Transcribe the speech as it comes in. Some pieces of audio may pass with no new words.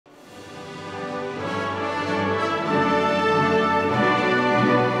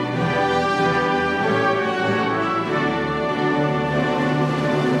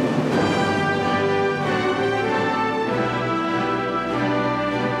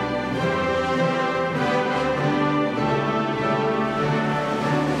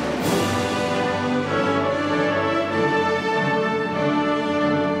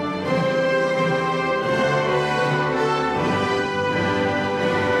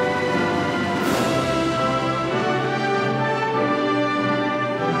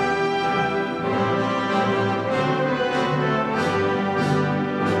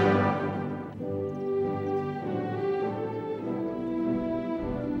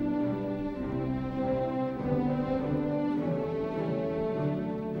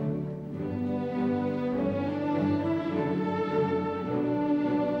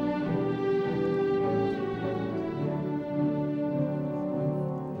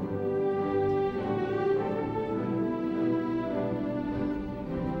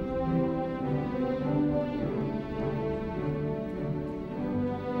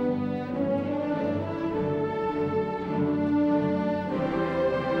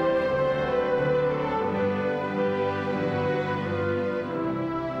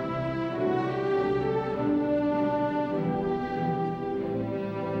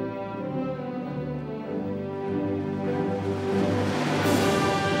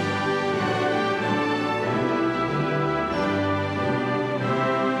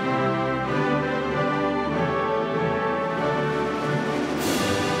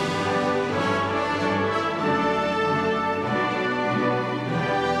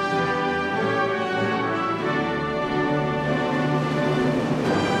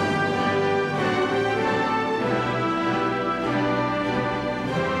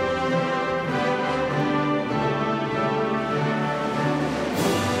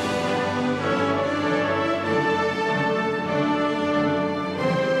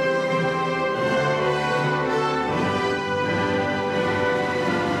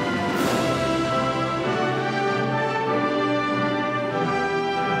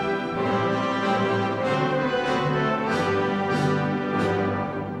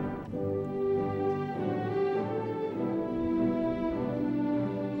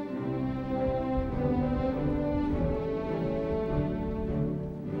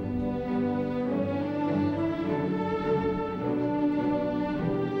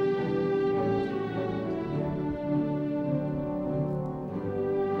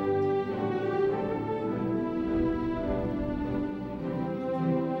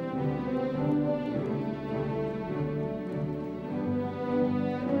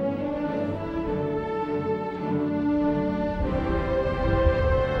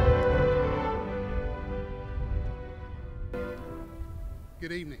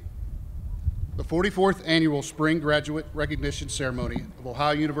Good evening. The 44th Annual Spring Graduate Recognition Ceremony of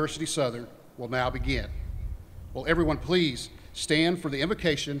Ohio University Southern will now begin. Will everyone please stand for the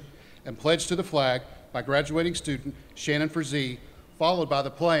invocation and pledge to the flag by graduating student Shannon Frazee, followed by the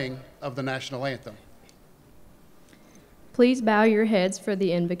playing of the national anthem. Please bow your heads for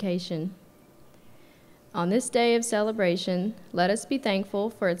the invocation. On this day of celebration, let us be thankful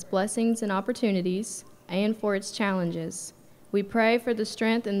for its blessings and opportunities and for its challenges. We pray for the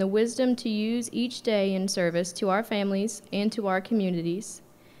strength and the wisdom to use each day in service to our families and to our communities.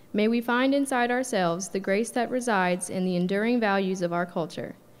 May we find inside ourselves the grace that resides in the enduring values of our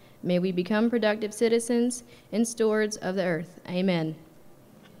culture. May we become productive citizens and stewards of the earth. Amen.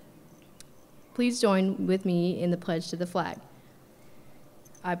 Please join with me in the pledge to the flag.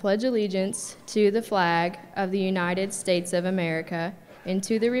 I pledge allegiance to the flag of the United States of America and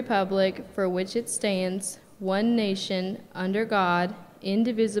to the republic for which it stands, one nation, under God,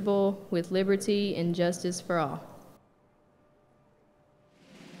 indivisible, with liberty and justice for all.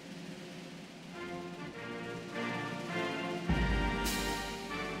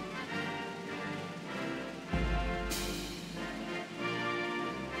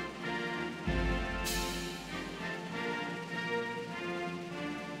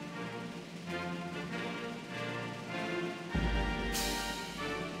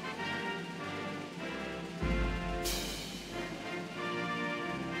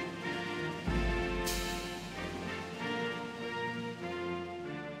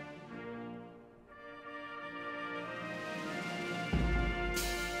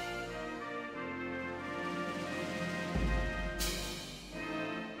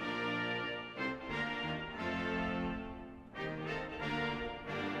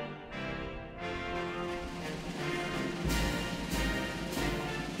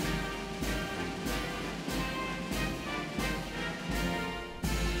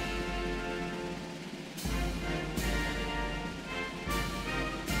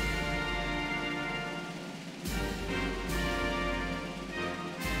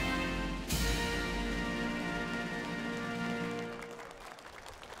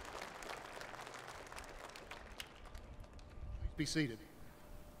 Be seated.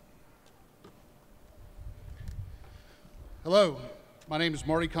 Hello, my name is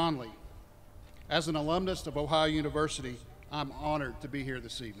Marty Conley. As an alumnus of Ohio University, I'm honored to be here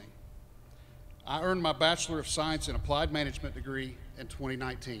this evening. I earned my Bachelor of Science in Applied Management degree in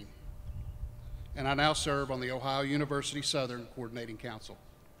 2019, and I now serve on the Ohio University Southern Coordinating Council.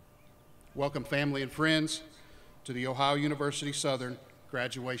 Welcome, family and friends, to the Ohio University Southern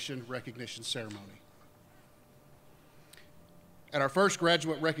Graduation Recognition Ceremony. At our first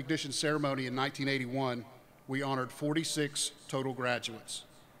graduate recognition ceremony in 1981, we honored 46 total graduates.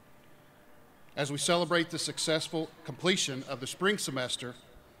 As we celebrate the successful completion of the spring semester,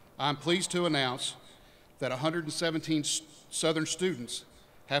 I'm pleased to announce that 117 Southern students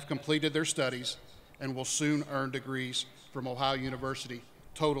have completed their studies and will soon earn degrees from Ohio University,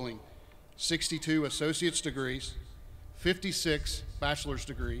 totaling 62 associate's degrees, 56 bachelor's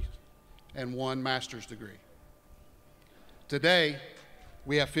degrees, and 1 master's degree. Today,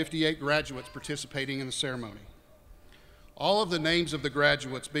 we have 58 graduates participating in the ceremony. All of the names of the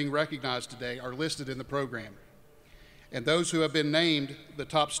graduates being recognized today are listed in the program, and those who have been named the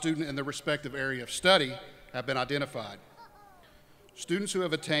top student in their respective area of study have been identified. Students who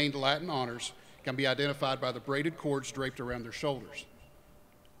have attained Latin honors can be identified by the braided cords draped around their shoulders: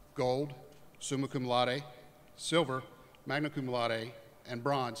 gold, summa cum laude; silver, magna cum laude; and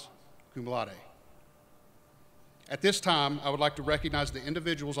bronze, cum laude. At this time, I would like to recognize the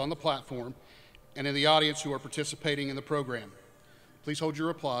individuals on the platform and in the audience who are participating in the program. Please hold your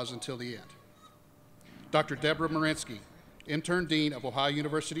applause until the end. Dr. Deborah Marinsky, Intern Dean of Ohio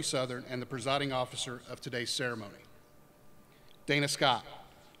University Southern and the presiding officer of today's ceremony. Dana Scott,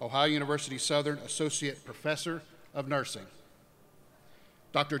 Ohio University Southern Associate Professor of Nursing.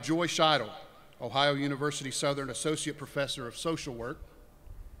 Dr. Joy Scheidel, Ohio University Southern Associate Professor of Social Work.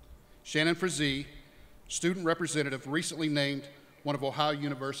 Shannon Frazee, Student Representative, recently named one of Ohio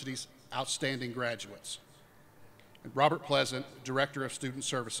University's outstanding graduates. And Robert Pleasant, Director of Student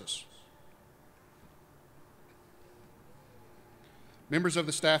Services. Members of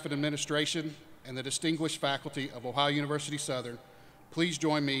the staff and administration and the distinguished faculty of Ohio University Southern, please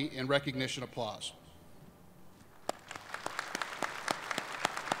join me in recognition applause.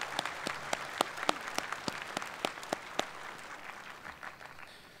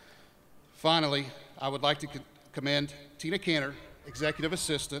 Finally, I would like to commend Tina Cantor, Executive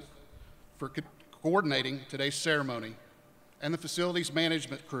Assistant, for coordinating today's ceremony, and the facilities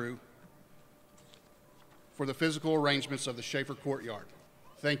management crew for the physical arrangements of the Schaefer Courtyard.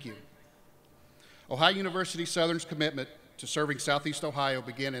 Thank you. Ohio University Southern's commitment to serving Southeast Ohio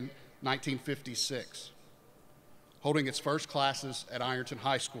began in 1956, holding its first classes at Ironton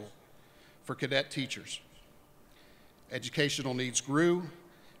High School for cadet teachers. Educational needs grew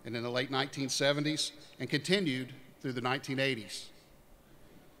and in the late 1970s and continued through the 1980s.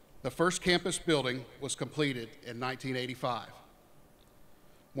 The first campus building was completed in 1985.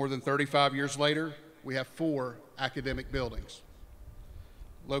 More than 35 years later, we have 4 academic buildings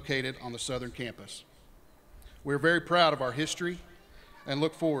located on the Southern campus. We're very proud of our history and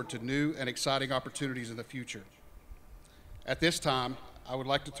look forward to new and exciting opportunities in the future. At this time, I would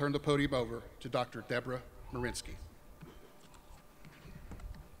like to turn the podium over to Dr. Deborah Marinsky.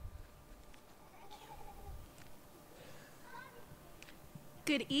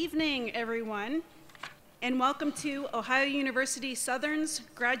 Good evening, everyone, and welcome to Ohio University Southern's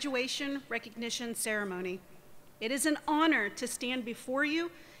graduation recognition ceremony. It is an honor to stand before you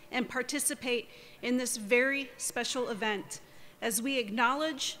and participate in this very special event as we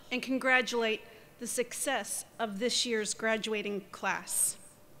acknowledge and congratulate the success of this year's graduating class.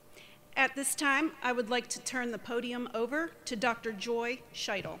 At this time, I would like to turn the podium over to Dr. Joy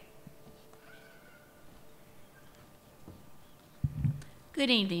Scheitel. Good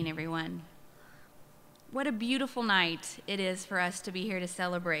evening, everyone. What a beautiful night it is for us to be here to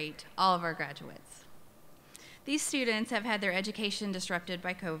celebrate all of our graduates. These students have had their education disrupted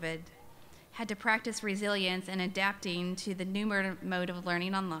by COVID, had to practice resilience and adapting to the new mode of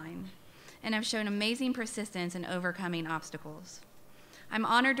learning online, and have shown amazing persistence in overcoming obstacles. I'm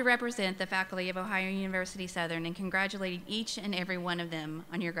honored to represent the faculty of Ohio University Southern and congratulating each and every one of them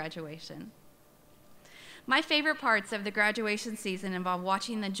on your graduation. My favorite parts of the graduation season involve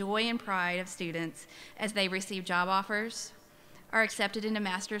watching the joy and pride of students as they receive job offers, are accepted into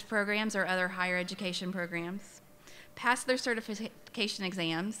master's programs or other higher education programs, pass their certification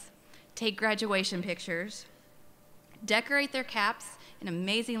exams, take graduation pictures, decorate their caps in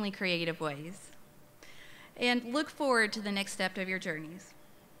amazingly creative ways, and look forward to the next step of your journeys.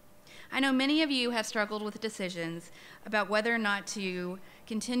 I know many of you have struggled with decisions about whether or not to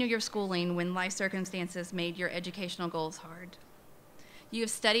continue your schooling when life circumstances made your educational goals hard. You have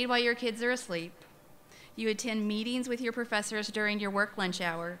studied while your kids are asleep. You attend meetings with your professors during your work lunch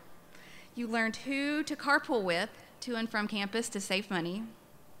hour. You learned who to carpool with to and from campus to save money.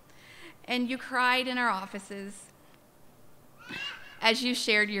 And you cried in our offices as you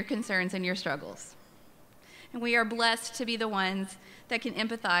shared your concerns and your struggles. And we are blessed to be the ones that can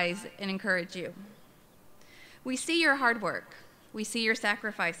empathize and encourage you. We see your hard work, we see your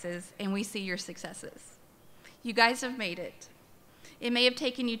sacrifices, and we see your successes. You guys have made it. It may have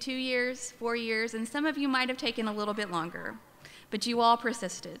taken you 2 years, 4 years, and some of you might have taken a little bit longer, but you all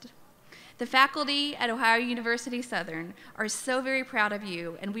persisted. The faculty at Ohio University Southern are so very proud of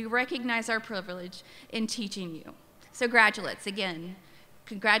you, and we recognize our privilege in teaching you. So graduates, again,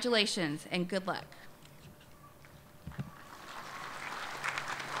 congratulations and good luck.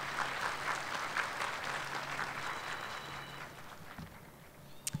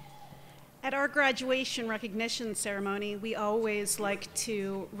 At our graduation recognition ceremony, we always like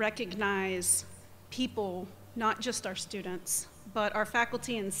to recognize people, not just our students, but our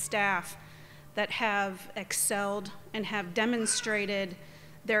faculty and staff that have excelled and have demonstrated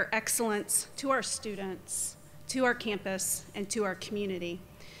their excellence to our students, to our campus, and to our community.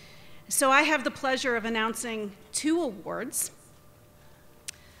 So I have the pleasure of announcing 2 awards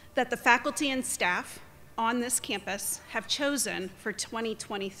that the faculty and staff on this campus have chosen for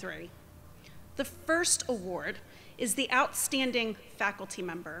 2023. The first award is the Outstanding Faculty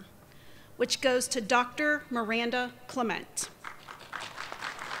Member, which goes to Dr. Miranda Clement.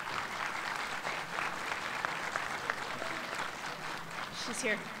 She's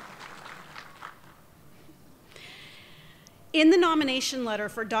here. In the nomination letter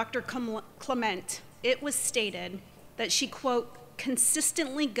for Dr. Clement, it was stated that she, quote,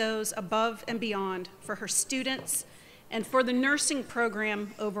 consistently goes above and beyond for her students and for the nursing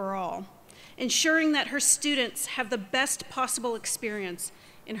program overall, ensuring that her students have the best possible experience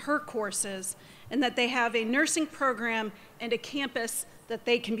in her courses and that they have a nursing program and a campus that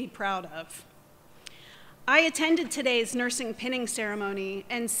they can be proud of. I attended today's nursing pinning ceremony,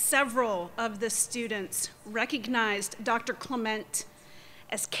 and several of the students recognized Dr. Clement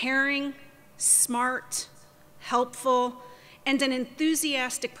as caring, smart, helpful, and an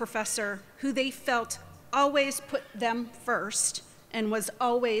enthusiastic professor who they felt always put them first and was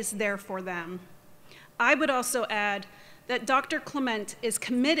always there for them. I would also add that Dr. Clement is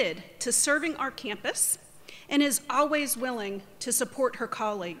committed to serving our campus and is always willing to support her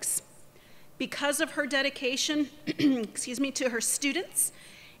colleagues. Because of her dedication to her students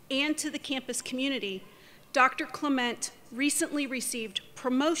and to the campus community, Dr. Clement recently received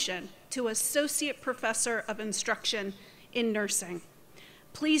promotion to Associate Professor of Instruction in Nursing.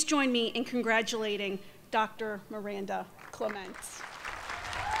 Please join me in congratulating Dr. Miranda Clement.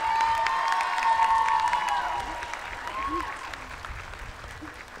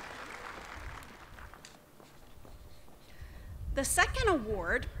 The second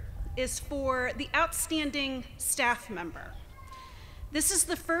award is for the Outstanding Staff Member. This is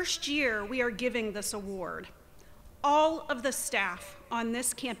the first year we are giving this award. All of the staff on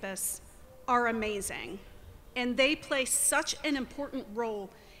this campus are amazing, and they play such an important role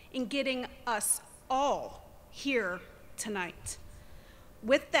in getting us all here tonight.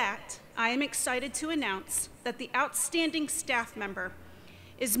 With that, I am excited to announce that the Outstanding Staff Member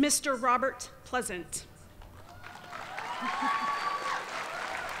is Mr. Robert Pleasant.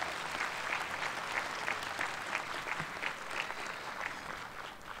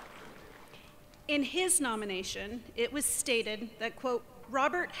 In his nomination, it was stated that, quote,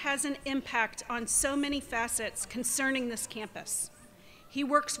 Robert has an impact on so many facets concerning this campus. He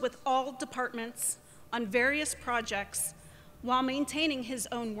works with all departments on various projects while maintaining his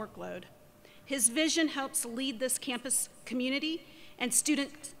own workload. His vision helps lead this campus community and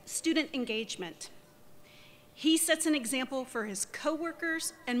student engagement. He sets an example for his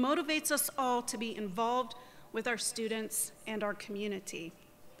coworkers and motivates us all to be involved with our students and our community.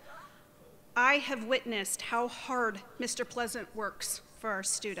 I have witnessed how hard Mr. Pleasant works for our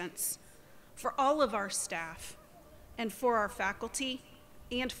students, for all of our staff, and for our faculty,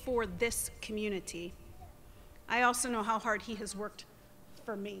 and for this community. I also know how hard he has worked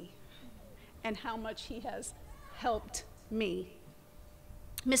for me and how much he has helped me.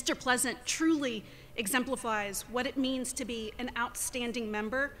 Mr. Pleasant truly exemplifies what it means to be an outstanding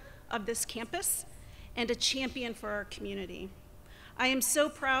member of this campus and a champion for our community. I am so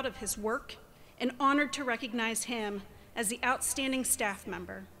proud of his work and honored to recognize him as the Outstanding Staff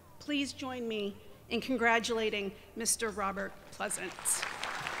Member. Please join me in congratulating Mr. Robert Pleasant.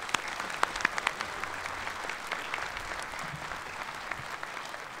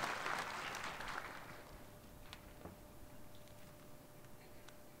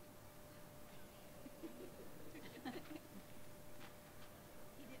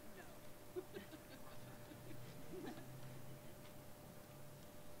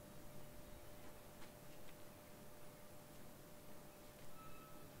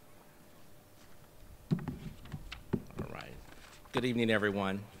 Good evening,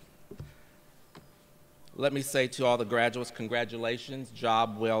 everyone. Let me say to all the graduates, congratulations,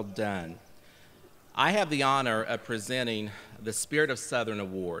 job well done. I have the honor of presenting the Spirit of Southern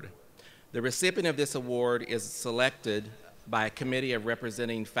Award. The recipient of this award is selected by a committee of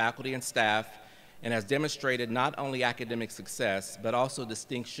representing faculty and staff and has demonstrated not only academic success, but also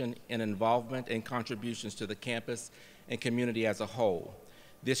distinction in involvement and contributions to the campus and community as a whole.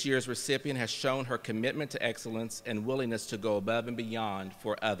 This year's recipient has shown her commitment to excellence and willingness to go above and beyond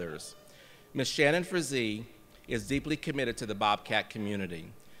for others. Ms. Shannon Frazee is deeply committed to the Bobcat community.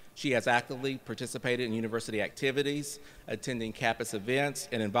 She has actively participated in university activities, attending campus events,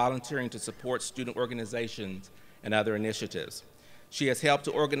 and in volunteering to support student organizations and other initiatives. She has helped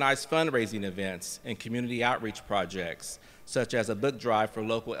to organize fundraising events and community outreach projects, such as a book drive for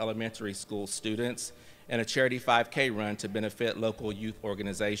local elementary school students and a charity 5K run to benefit local youth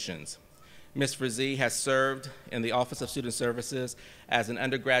organizations. Ms. Frazee has served in the Office of Student Services as an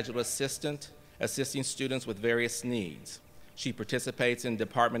undergraduate assistant, assisting students with various needs. She participates in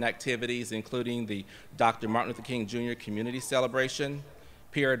department activities, including the Dr. Martin Luther King Jr. Community Celebration,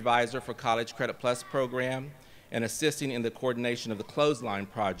 peer advisor for College Credit Plus program, and assisting in the coordination of the Clothesline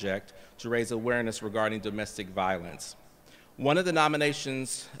Project to raise awareness regarding domestic violence. One of the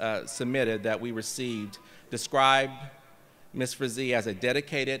nominations submitted that we received described Ms. Frazee as a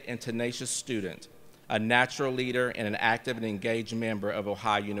dedicated and tenacious student, a natural leader, and an active and engaged member of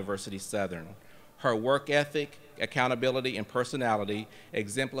Ohio University Southern. Her work ethic, accountability, and personality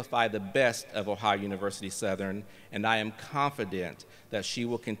exemplify the best of Ohio University Southern, and I am confident that she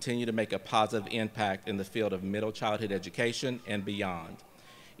will continue to make a positive impact in the field of middle childhood education and beyond.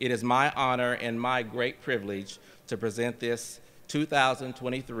 It is my honor and my great privilege to present this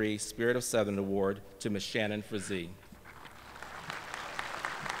 2023 Spirit of Southern Award to Ms. Shannon Frazee.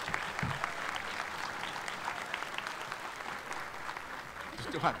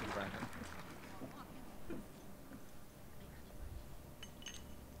 Still happy, Brandon.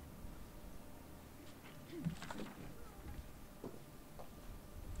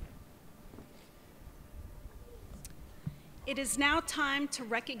 It is now time to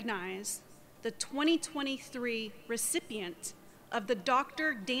recognize the 2023 recipient of the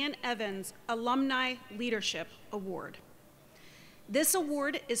Dr. Dan Evans Alumni Leadership Award. This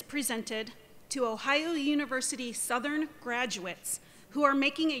award is presented to Ohio University Southern graduates who are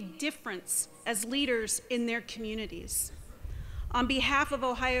making a difference as leaders in their communities. On behalf of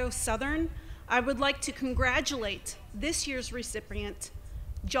Ohio Southern, I would like to congratulate this year's recipient,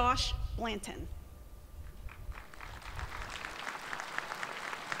 Josh Blanton.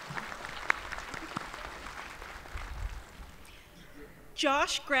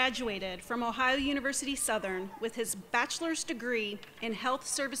 Josh graduated from Ohio University Southern with his bachelor's degree in Health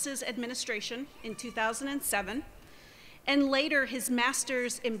Services Administration in 2007, and later his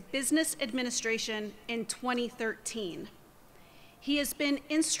master's in Business Administration in 2013. He has been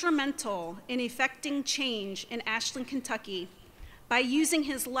instrumental in effecting change in Ashland, Kentucky by using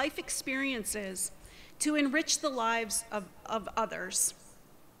his life experiences to enrich the lives of others.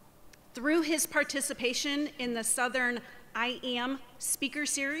 Through his participation in the Southern I Am Speaker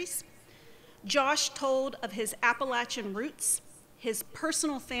Series, Josh told of his Appalachian roots, his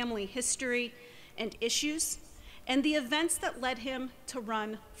personal family history and issues, and the events that led him to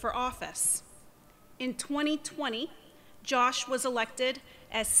run for office. In 2020, Josh was elected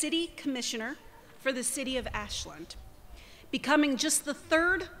as City Commissioner for the City of Ashland, becoming just the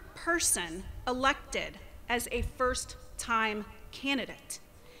third person elected as a first-time candidate.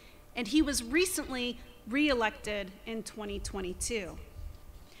 And he was recently re-elected in 2022.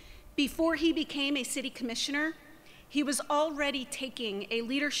 Before he became a city commissioner, he was already taking a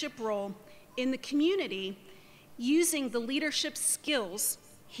leadership role in the community using the leadership skills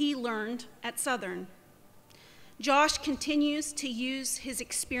he learned at Southern. Josh continues to use his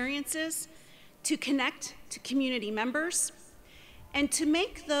experiences to connect to community members and to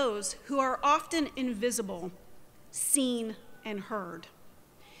make those who are often invisible seen and heard.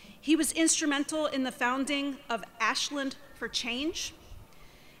 He was instrumental in the founding of Ashland for Change,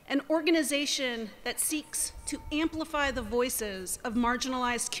 an organization that seeks to amplify the voices of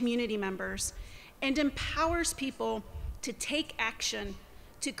marginalized community members and empowers people to take action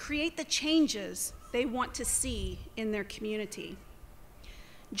to create the changes they want to see in their community.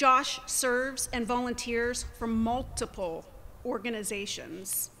 Josh serves and volunteers for multiple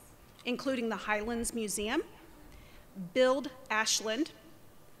organizations, including the Highlands Museum, Build Ashland,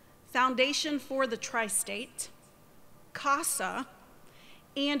 Foundation for the Tri-State, CASA,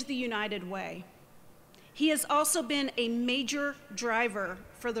 and the United Way. He has also been a major driver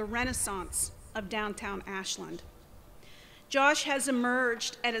for the renaissance of downtown Ashland. Josh has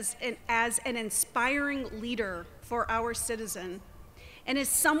emerged as an inspiring leader for our citizen and is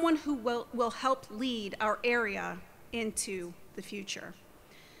someone who will help lead our area into the future.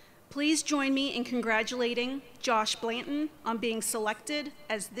 Please join me in congratulating Josh Blanton on being selected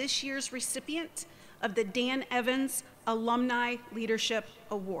as this year's recipient of the Dan Evans Alumni Leadership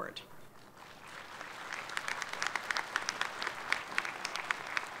Award.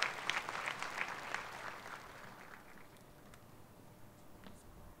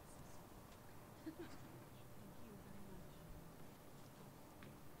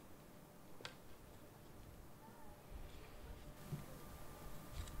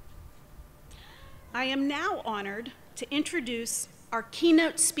 I am now honored to introduce our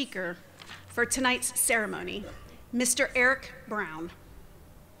keynote speaker for tonight's ceremony, Mr. Eric Brown.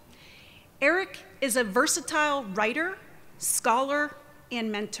 Eric is a versatile writer, scholar,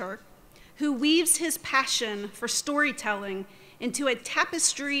 and mentor who weaves his passion for storytelling into a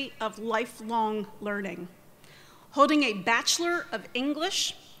tapestry of lifelong learning. Holding a Bachelor of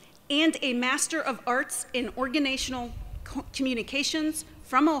English and a Master of Arts in Organizational Communications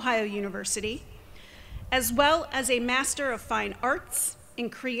from Ohio University, as well as a Master of Fine Arts in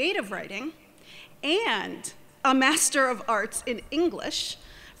Creative Writing and a Master of Arts in English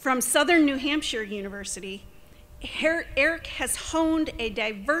from Southern New Hampshire University, Eric has honed a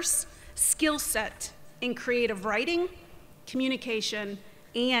diverse skill set in creative writing, communication,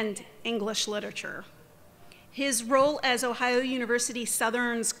 and English literature. His role as Ohio University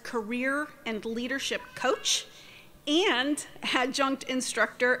Southern's career and leadership coach and adjunct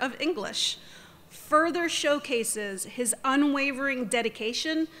instructor of English further showcases his unwavering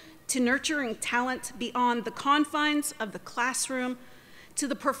dedication to nurturing talent beyond the confines of the classroom to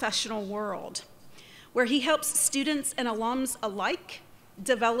the professional world, where he helps students and alums alike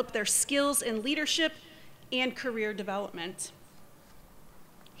develop their skills in leadership and career development.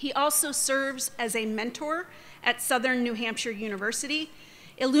 He also serves as a mentor at Southern New Hampshire University,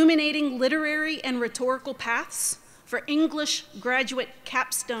 illuminating literary and rhetorical paths for English graduate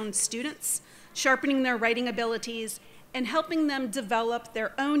capstone students, sharpening their writing abilities, and helping them develop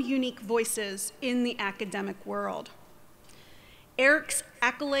their own unique voices in the academic world. Eric's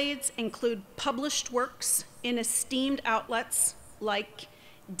accolades include published works in esteemed outlets like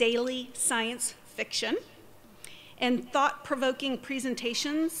Daily Science Fiction and thought-provoking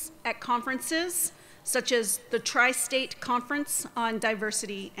presentations at conferences such as the Tri-State Conference on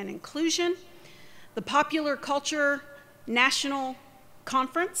Diversity and Inclusion, the Popular Culture National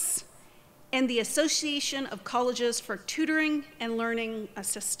Conference, and the Association of Colleges for Tutoring and Learning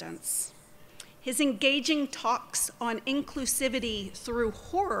Assistance. His engaging talks on inclusivity through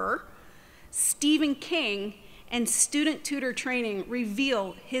horror, Stephen King, and student tutor training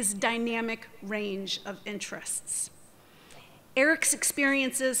reveal his dynamic range of interests. Eric's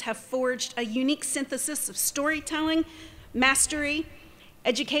experiences have forged a unique synthesis of storytelling, mastery,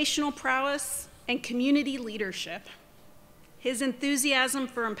 educational prowess, and community leadership. His enthusiasm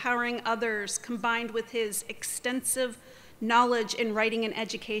for empowering others, combined with his extensive knowledge in writing and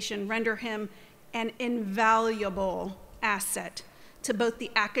education, render him an invaluable asset to both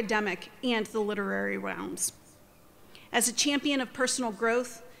the academic and the literary realms. As a champion of personal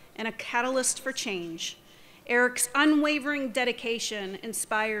growth and a catalyst for change, Eric's unwavering dedication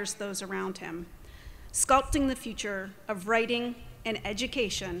inspires those around him, sculpting the future of writing and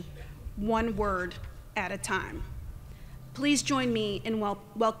education one word at a time. Please join me in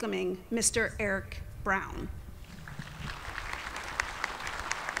welcoming Mr. Eric Brown.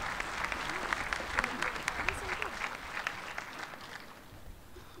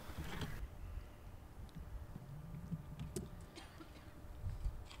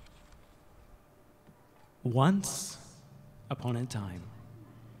 Once upon a time,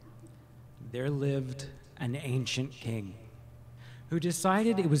 there lived an ancient king who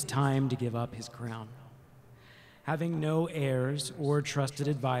decided it was time to give up his crown. Having no heirs or trusted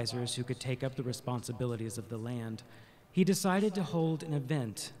advisors who could take up the responsibilities of the land, he decided to hold an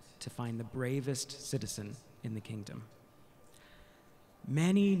event to find the bravest citizen in the kingdom.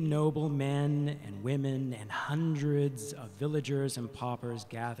 Many noble men and women and hundreds of villagers and paupers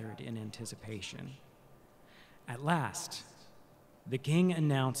gathered in anticipation. At last, the king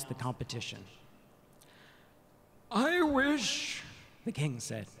announced the competition. "I wish," the king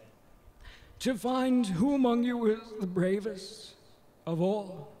said, "to find who among you is the bravest of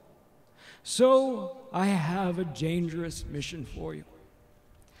all. So I have a dangerous mission for you.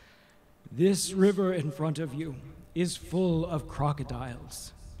 This river in front of you is full of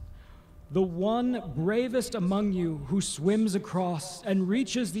crocodiles. The one bravest among you who swims across and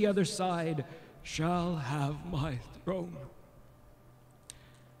reaches the other side shall have my throne."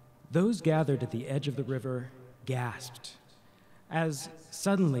 Those gathered at the edge of the river gasped, as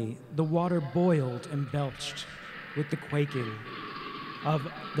suddenly the water boiled and belched with the quaking of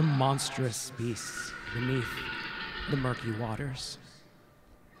the monstrous beasts beneath the murky waters.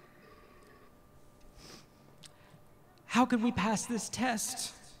 "How could we pass this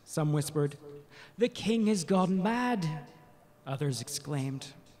test?" some whispered. "The king has gone mad," others exclaimed.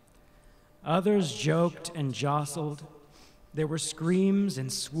 Others joked and jostled. There were screams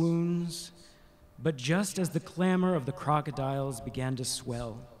and swoons. But just as the clamor of the crocodiles began to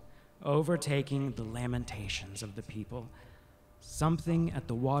swell, overtaking the lamentations of the people, something at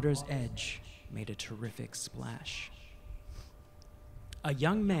the water's edge made a terrific splash. A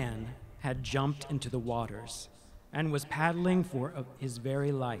young man had jumped into the waters and was paddling for his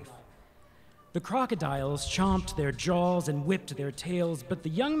very life. The crocodiles chomped their jaws and whipped their tails, but the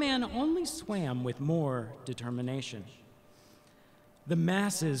young man only swam with more determination. The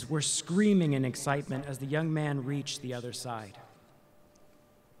masses were screaming in excitement as the young man reached the other side.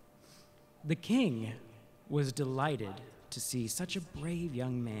 The king was delighted to see such a brave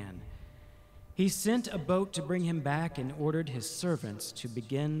young man. He sent a boat to bring him back and ordered his servants to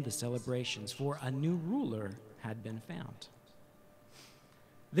begin the celebrations, for a new ruler had been found.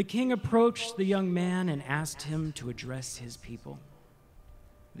 The king approached the young man and asked him to address his people.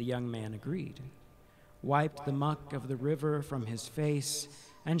 The young man agreed, wiped the muck of the river from his face,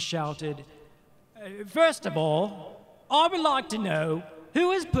 and shouted, "First of all, I would like to know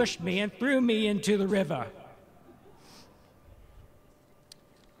who has pushed me and threw me into the river."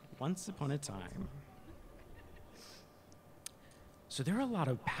 Once upon a time. So there are a lot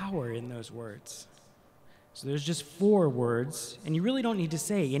of power in those words. So there's just 4 words, and you really don't need to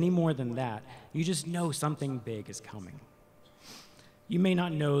say any more than that. You just know something big is coming. You may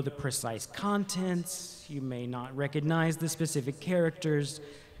not know the precise contents, you may not recognize the specific characters,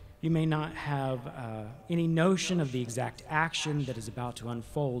 you may not have any notion of the exact action that is about to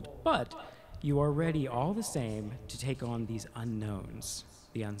unfold, but you are ready all the same to take on these unknowns,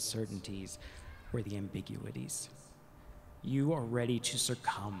 the uncertainties, or the ambiguities. You are ready to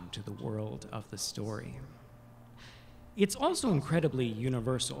succumb to the world of the story. It's also incredibly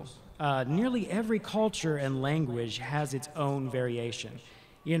universal. Nearly every culture and language has its own variation.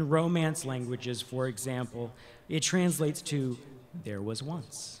 In Romance languages, for example, it translates to, "there was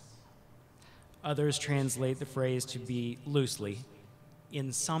once." Others translate the phrase to be loosely,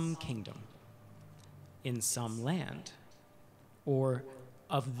 "in some kingdom," "in some land," or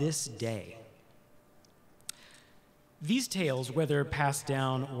 "of this day." These tales, whether passed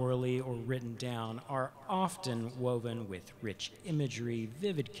down orally or written down, are often woven with rich imagery,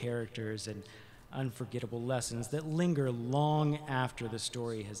 vivid characters, and unforgettable lessons that linger long after the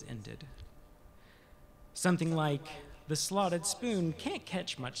story has ended. Something like, "the slotted spoon can't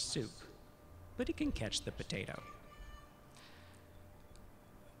catch much soup, but it can catch the potato."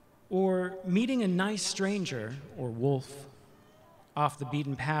 Or meeting a nice stranger, or wolf, off the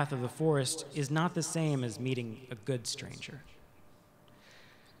beaten path of the forest is not the same as meeting a good stranger.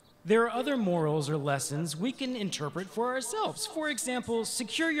 There are other morals or lessons we can interpret for ourselves. For example,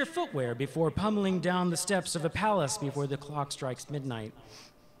 secure your footwear before pummeling down the steps of a palace before the clock strikes midnight.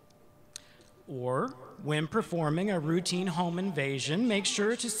 Or, when performing a routine home invasion, make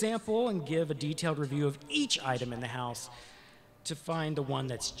sure to sample and give a detailed review of each item in the house to find the one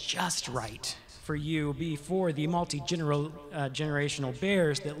that's just right for you before the multi-generational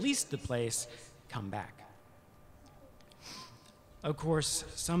bears that leased the place come back. Of course,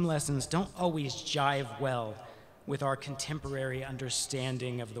 some lessons don't always jive well with our contemporary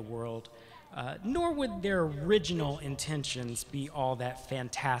understanding of the world, nor would their original intentions be all that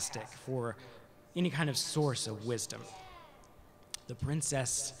fantastic for any kind of source of wisdom. The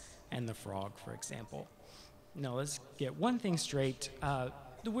Princess and the Frog, for example. Now, let's get one thing straight.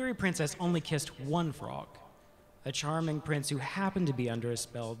 The weary princess only kissed one frog, a charming prince who happened to be under a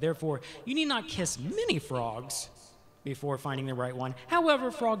spell. Therefore, you need not kiss many frogs before finding the right one.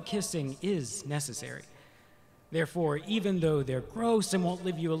 However, frog kissing is necessary. Therefore, even though they're gross and won't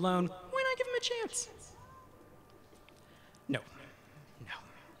leave you alone, why not give them a chance? No.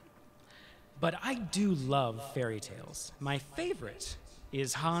 But I do love fairy tales. My favorite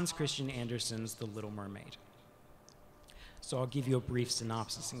is Hans Christian Andersen's The Little Mermaid. So I'll give you a brief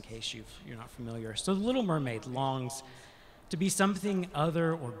synopsis in case you're not familiar. So The Little Mermaid longs to be something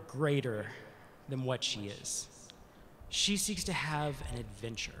other or greater than what she is. She seeks to have an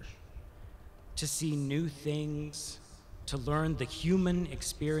adventure, to see new things, to learn the human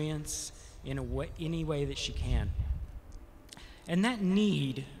experience in any way that she can. And that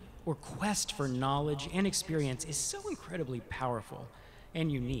need or quest for knowledge and experience is so incredibly powerful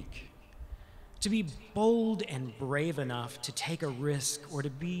and unique. To be bold and brave enough to take a risk, or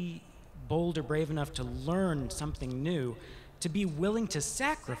to be bold or brave enough to learn something new, to be willing to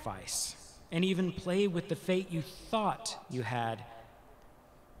sacrifice and even play with the fate you thought you had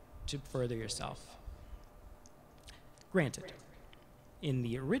to further yourself. Granted, in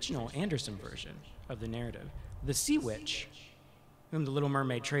the original Andersen version of the narrative, the sea witch, whom the Little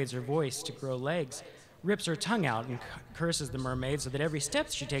Mermaid trades her voice to grow legs, rips her tongue out and curses the mermaid so that every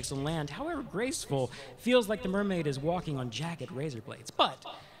step she takes on land, however graceful, feels like the mermaid is walking on jagged razor blades. But,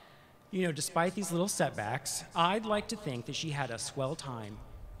 despite these little setbacks, I'd like to think that she had a swell time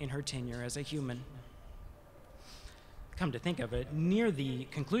in her tenure as a human. Come to think of it, near the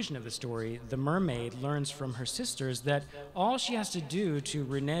conclusion of the story, the mermaid learns from her sisters that all she has to do to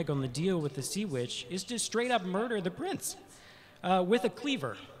renege on the deal with the sea witch is to straight up murder the prince with a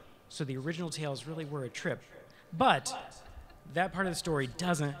cleaver. So the original tales really were a trip. But that part of the story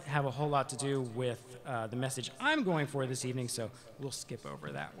doesn't have a whole lot to do with the message I'm going for this evening, so we'll skip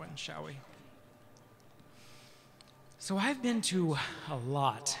over that one, shall we? So I've been to a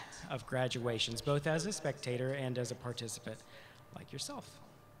lot of graduations, both as a spectator and as a participant, like yourself.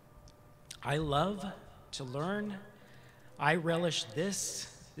 I love to learn. I relish this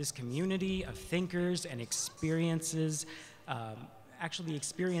community of thinkers and experiences, actually the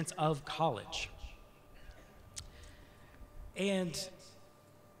experience of college. And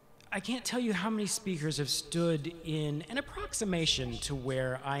I can't tell you how many speakers have stood in an approximation to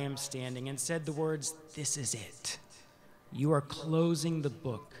where I am standing and said the words, "This is it. You are closing the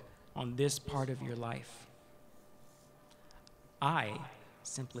book on this part of your life." I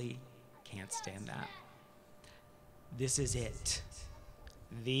simply can't stand that. This is it.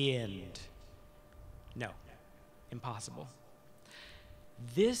 The end. No, impossible.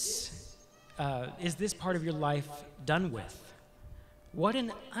 Is this part of your life done with? What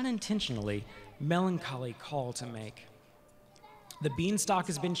an unintentionally melancholy call to make. The beanstalk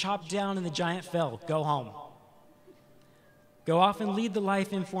has been chopped down and the giant fell. Go home. Go off and lead the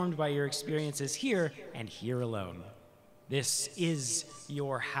life informed by your experiences here and here alone. This is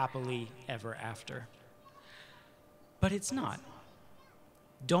your happily ever after. but it's not.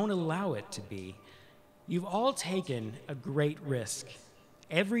 Don't allow it to be. You've all taken a great risk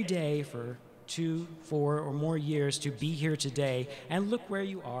every day for 2, 4, or more years to be here today, and look where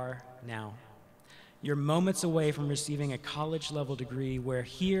you are now. You're moments away from receiving a college-level degree where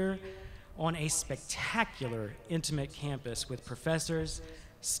here on a spectacular, intimate campus with professors,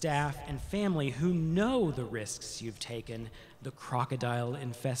 staff, and family who know the risks you've taken, the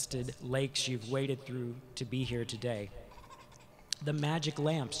crocodile-infested lakes you've waded through to be here today, the magic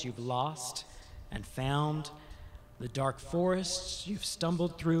lamps you've lost and found, the dark forests you've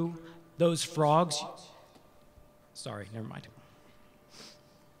stumbled through, those frogs. Sorry, never mind.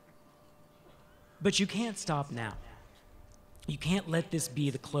 But you can't stop now. You can't let this be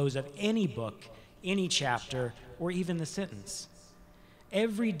the close of any book, any chapter, or even the sentence.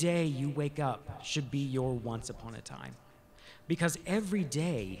 Every day you wake up should be your once upon a time, because every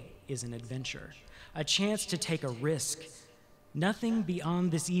day is an adventure, a chance to take a risk. Nothing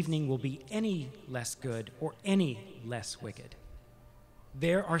beyond this evening will be any less good or any less wicked.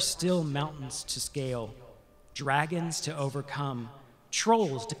 There are still mountains to scale, dragons to overcome,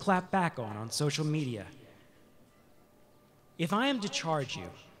 trolls to clap back on social media. If I am to charge you,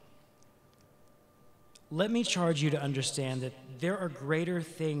 let me charge you to understand that there are greater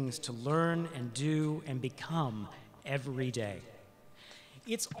things to learn and do and become every day.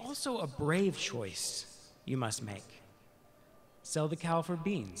 It's also a brave choice you must make. Sell the cow for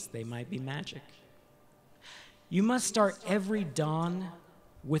beans, they might be magic. You must start every dawn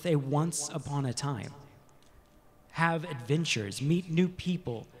with a once upon a time. Have adventures, meet new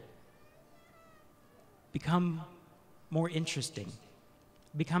people, become more interesting,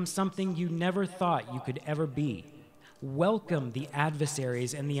 become something you never thought you could ever be. Welcome the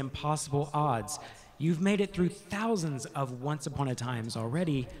adversaries and the impossible odds. You've made it through thousands of once upon a times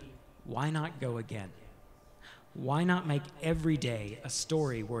already. Why not go again? Why not make every day a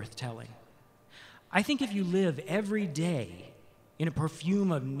story worth telling? I think if you live every day in a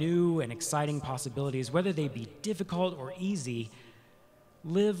perfume of new and exciting possibilities, whether they be difficult or easy,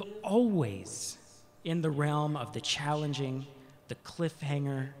 live always in the realm of the challenging, the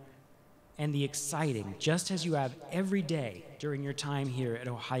cliffhanger, and the exciting, just as you have every day during your time here at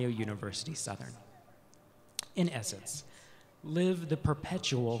Ohio University Southern. In essence, live the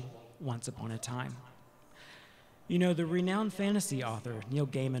perpetual once upon a time. You know, the renowned fantasy author Neil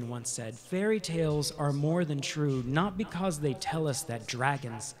Gaiman once said, "Fairy tales are more than true, not because they tell us that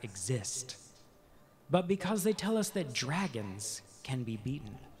dragons exist, but because they tell us that dragons can be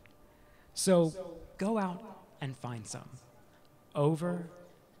beaten." So go out and find some, over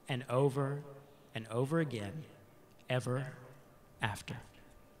and over and over again, ever after.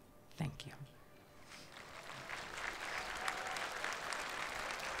 Thank you.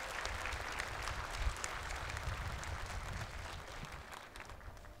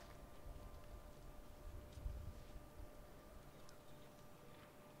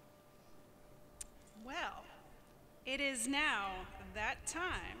 Well, it is now that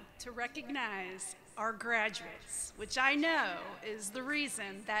time to recognize our graduates, which I know is the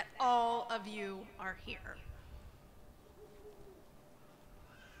reason that all of you are here.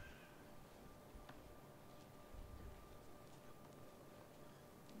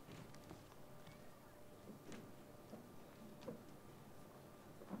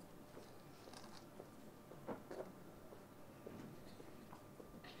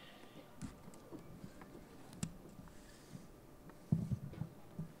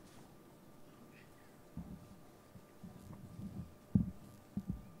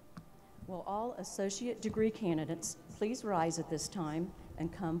 Will all associate degree candidates please rise at this time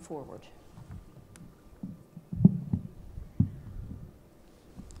and come forward?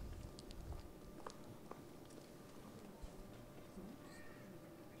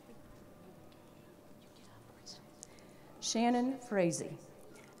 Shannon Frazee,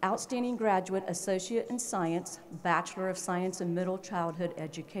 outstanding graduate, associate in science, Bachelor of Science in Middle Childhood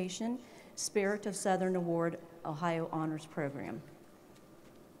Education, Spirit of Southern Award, Ohio Honors Program.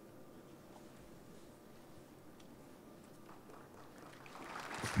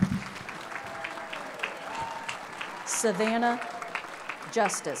 Savannah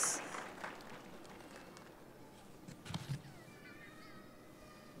Justice.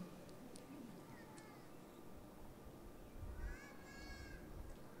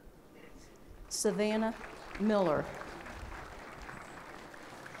 Savannah Miller.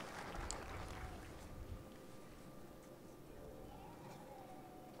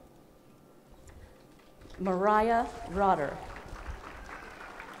 Mariah Rotter.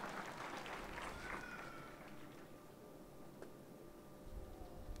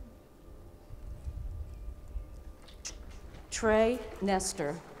 Trey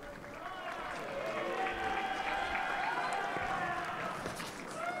Nestor.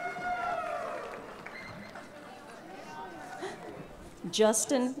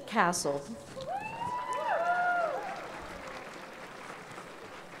 Justin Castle.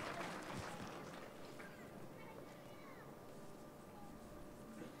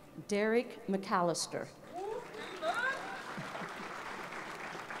 Derek McAllister.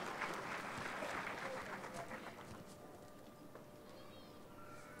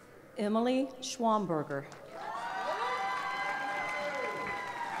 Emily Schwamberger.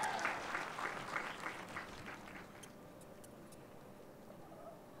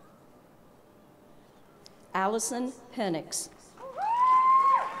 Allison Penix.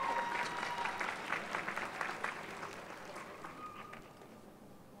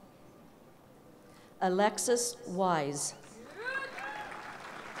 Alexis Wise.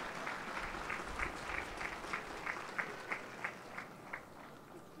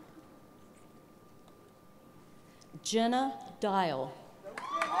 Jenna Dial.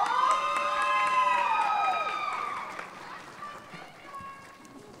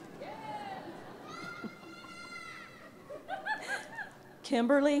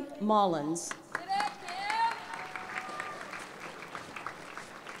 Kimberly Mullins.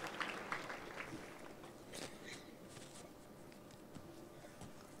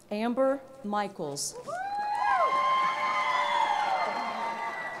 Amber Michaels.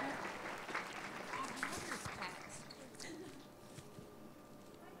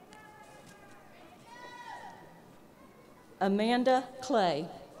 Amanda Clay.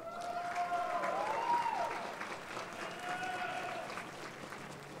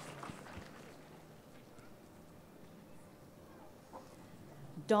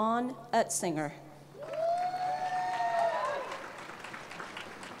 Dawn Utzinger.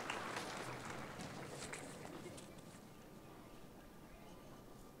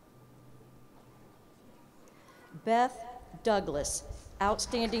 Beth Douglas,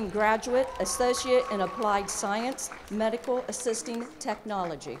 Outstanding Graduate, Associate in Applied Science, Medical Assisting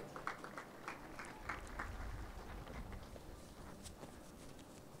Technology.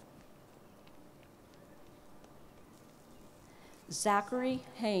 Zachary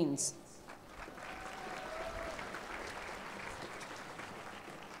Haynes.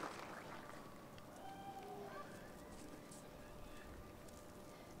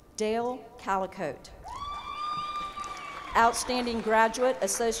 Dale Calicote, Outstanding Graduate,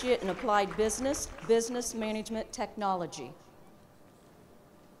 Associate in Applied Business, Business Management Technology.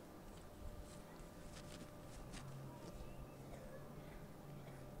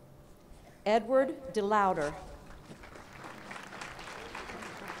 Edward DeLauder.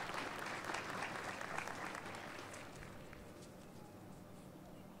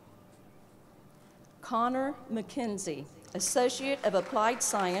 Connor McKenzie, Associate of Applied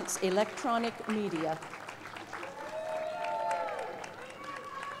Science, Electronic Media.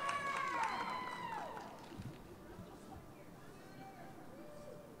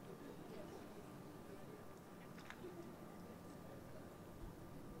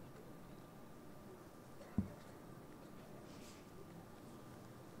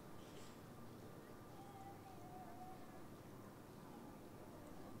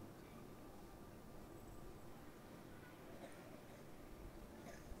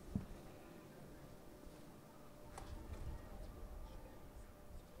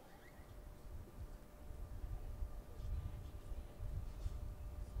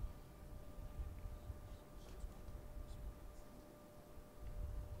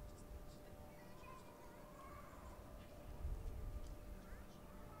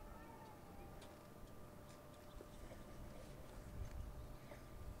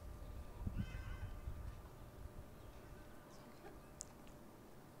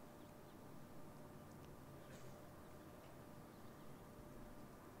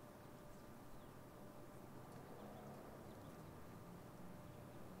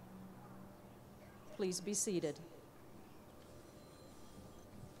 Please be seated.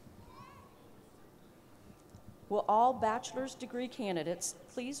 Will all bachelor's degree candidates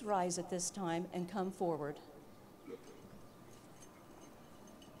please rise at this time and come forward?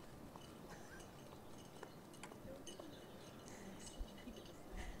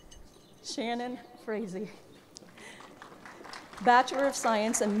 Shannon Frazee, Bachelor of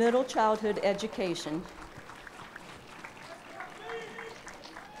Science in Middle Childhood Education.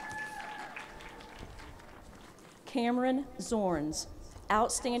 Cameron Zorns,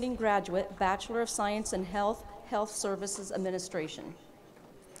 Outstanding Graduate, Bachelor of Science in Health, Health Services Administration.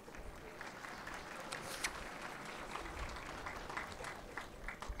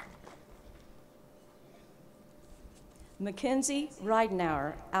 Mackenzie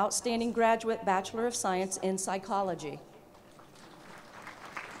Reidenauer, outstanding graduate, Bachelor of Science in Psychology.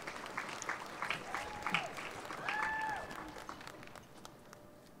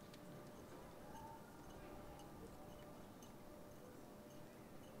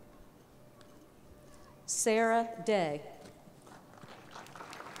 Sarah Day.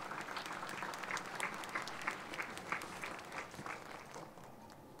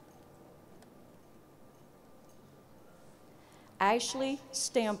 Ashley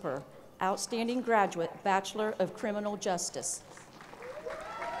Stamper, outstanding graduate, Bachelor of Criminal Justice.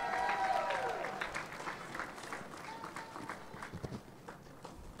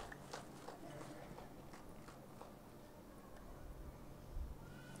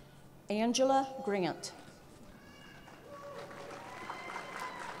 Angela Grant.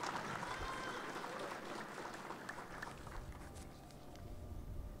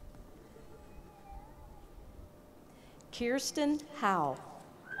 Kirsten Howe.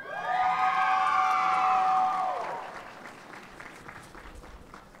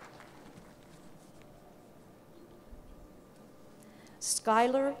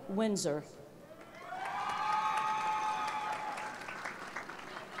 Skylar Windsor.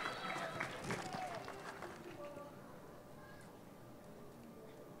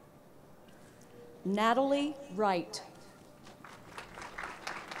 Natalie Wright.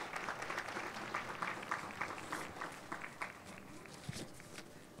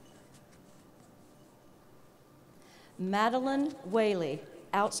 Madeline Whaley,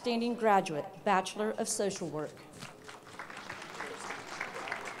 outstanding graduate, Bachelor of Social Work.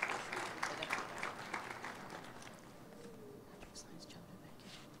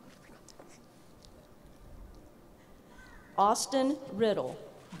 Austin Riddle,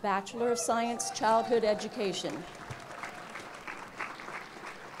 Bachelor of Science, Childhood Education.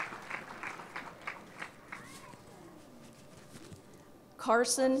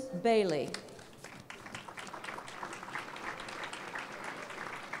 Carson Bailey.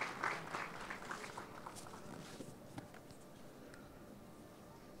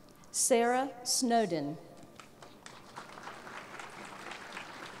 Sarah Snowden.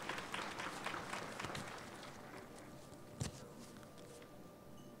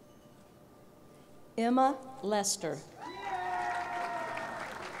 Emma Lester.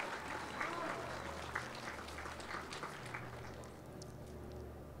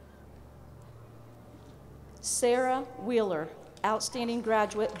 Sarah Wheeler, outstanding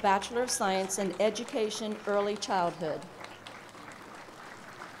graduate, Bachelor of Science in Education, Early Childhood.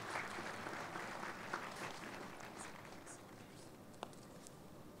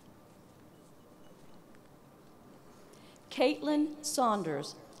 Caitlin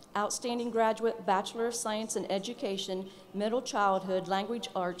Saunders, outstanding graduate, Bachelor of Science in Education, Middle Childhood, Language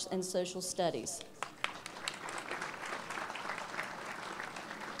Arts, and Social Studies.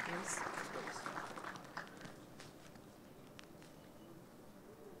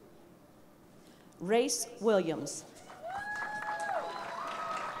 Race Williams.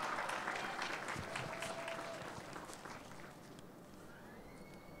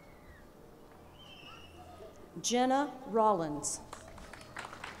 Jenna Rollins.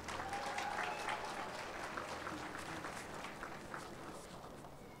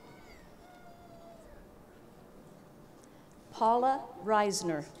 Paula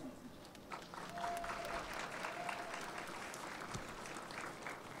Reisner.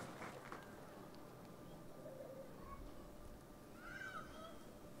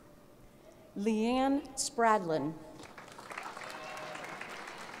 Leanne Spradlin.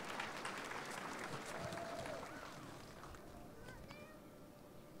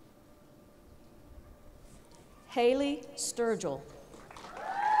 Haley Sturgill.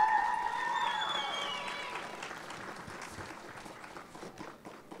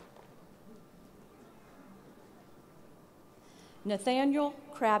 Nathaniel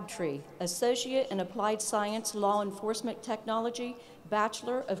Crabtree, Associate in Applied Science, Law Enforcement Technology,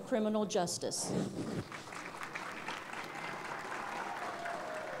 Bachelor of Criminal Justice.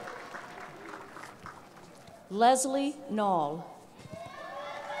 Leslie Nall.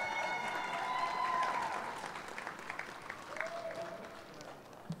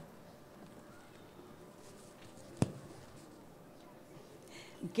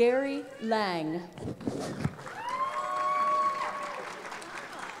 Gary Lang.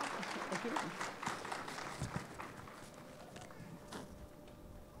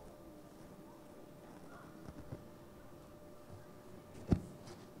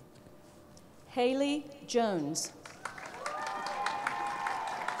 Haley Jones.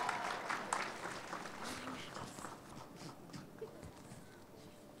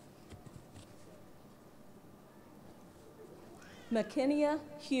 McKinney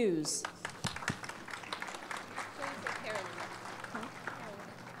Hughes.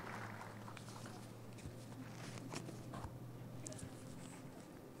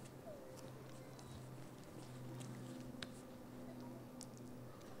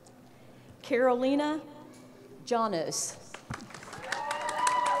 Carolina Janos.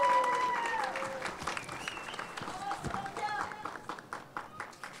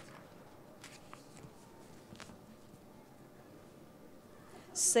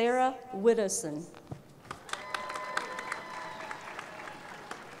 Sarah Widowson.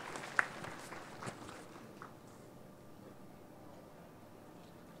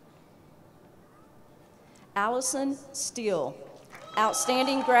 Allison Steele,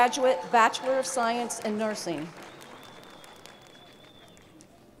 outstanding graduate, Bachelor of Science in Nursing.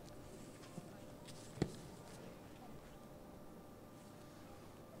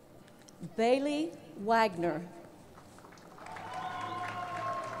 Bailey Wagner.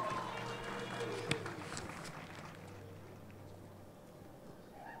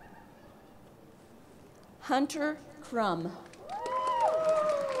 Hunter Crum.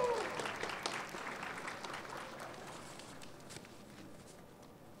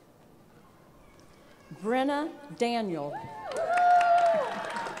 Brenna Daniel.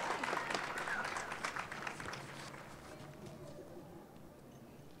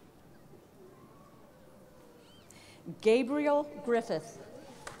 Gabriel Griffith.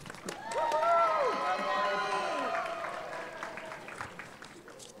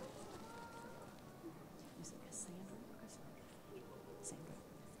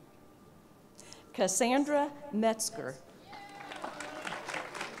 Cassandra Metzger.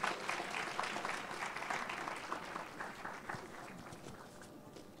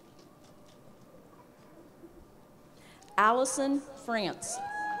 Allison France.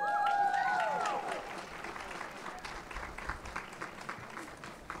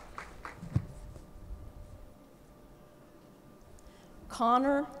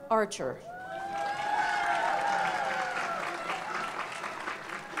 Connor Archer.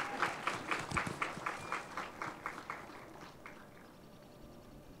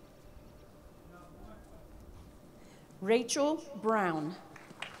 Rachel Brown.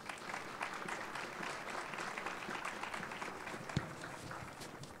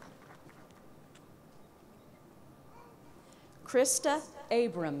 Krista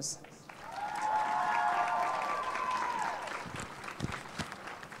Abrams.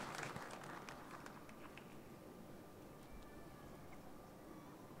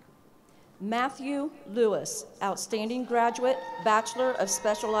 Matthew Lewis, outstanding graduate, Bachelor of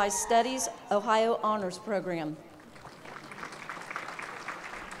Specialized Studies, Ohio Honors Program.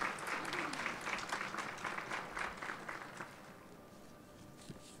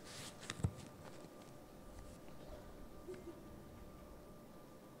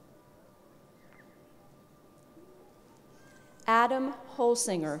 Adam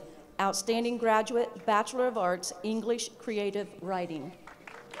Holsinger, outstanding graduate, Bachelor of Arts, English Creative Writing.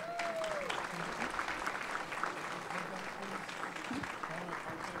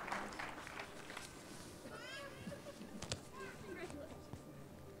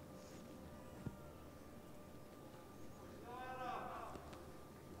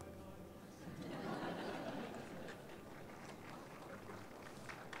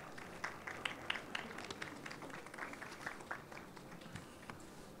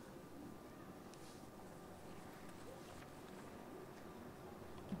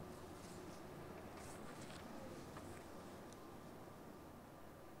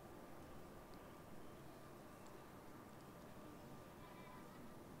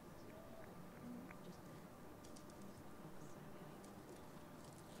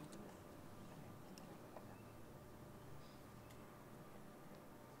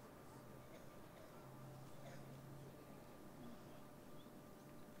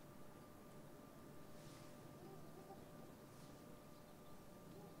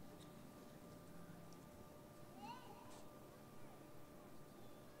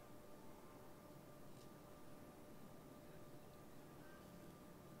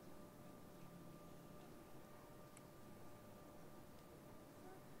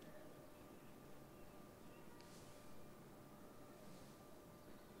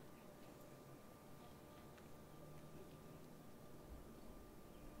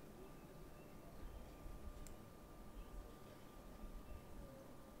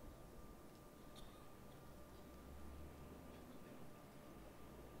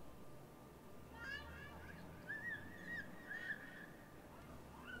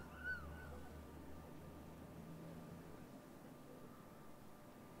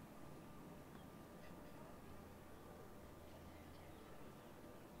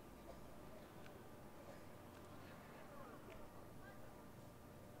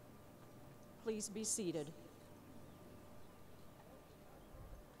 Please be seated.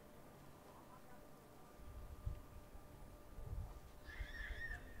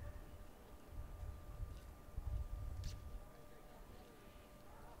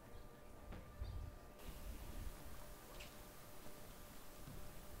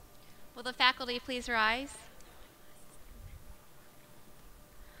 Will the faculty please rise?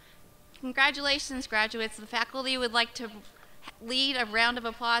 Congratulations, graduates. The faculty would like to lead a round of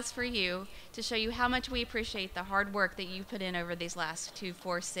applause for you to show you how much we appreciate the hard work that you've put in over these last 2,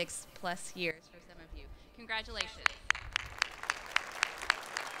 4, 6+ years for some of you. Congratulations.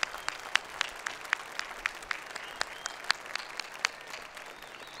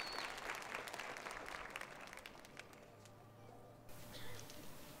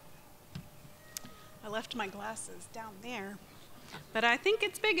 I left my glasses down there, but I think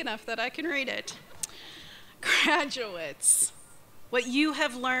it's big enough that I can read it. Graduates, what you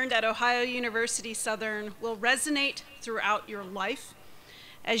have learned at Ohio University Southern will resonate throughout your life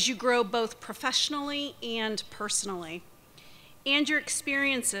as you grow both professionally and personally. And your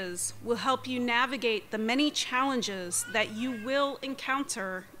experiences will help you navigate the many challenges that you will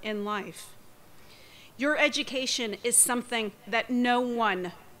encounter in life. Your education is something that no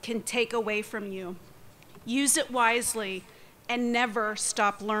one can take away from you. Use it wisely and never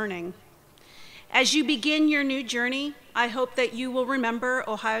stop learning. As you begin your new journey, I hope that you will remember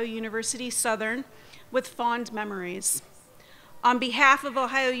Ohio University Southern with fond memories. On behalf of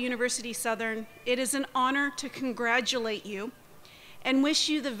Ohio University Southern, it is an honor to congratulate you and wish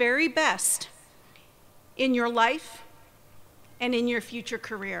you the very best in your life and in your future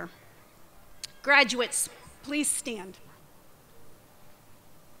career. Graduates, please stand.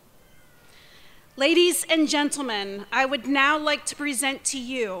 Ladies and gentlemen, I would now like to present to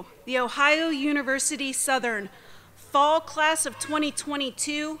you the Ohio University Southern Fall Class of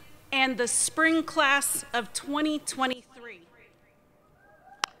 2022 and the Spring Class of 2023.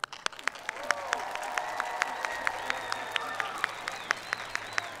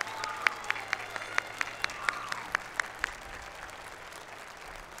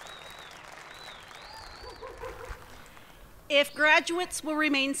 If graduates will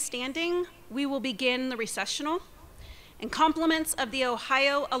remain standing, we will begin the recessional. In compliments of the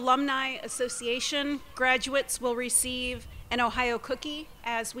Ohio Alumni Association, graduates will receive an Ohio cookie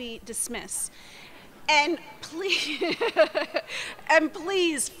as we dismiss. And please,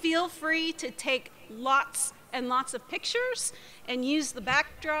 please feel free to take lots and lots of pictures and use the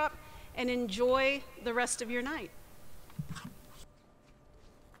backdrop and enjoy the rest of your night.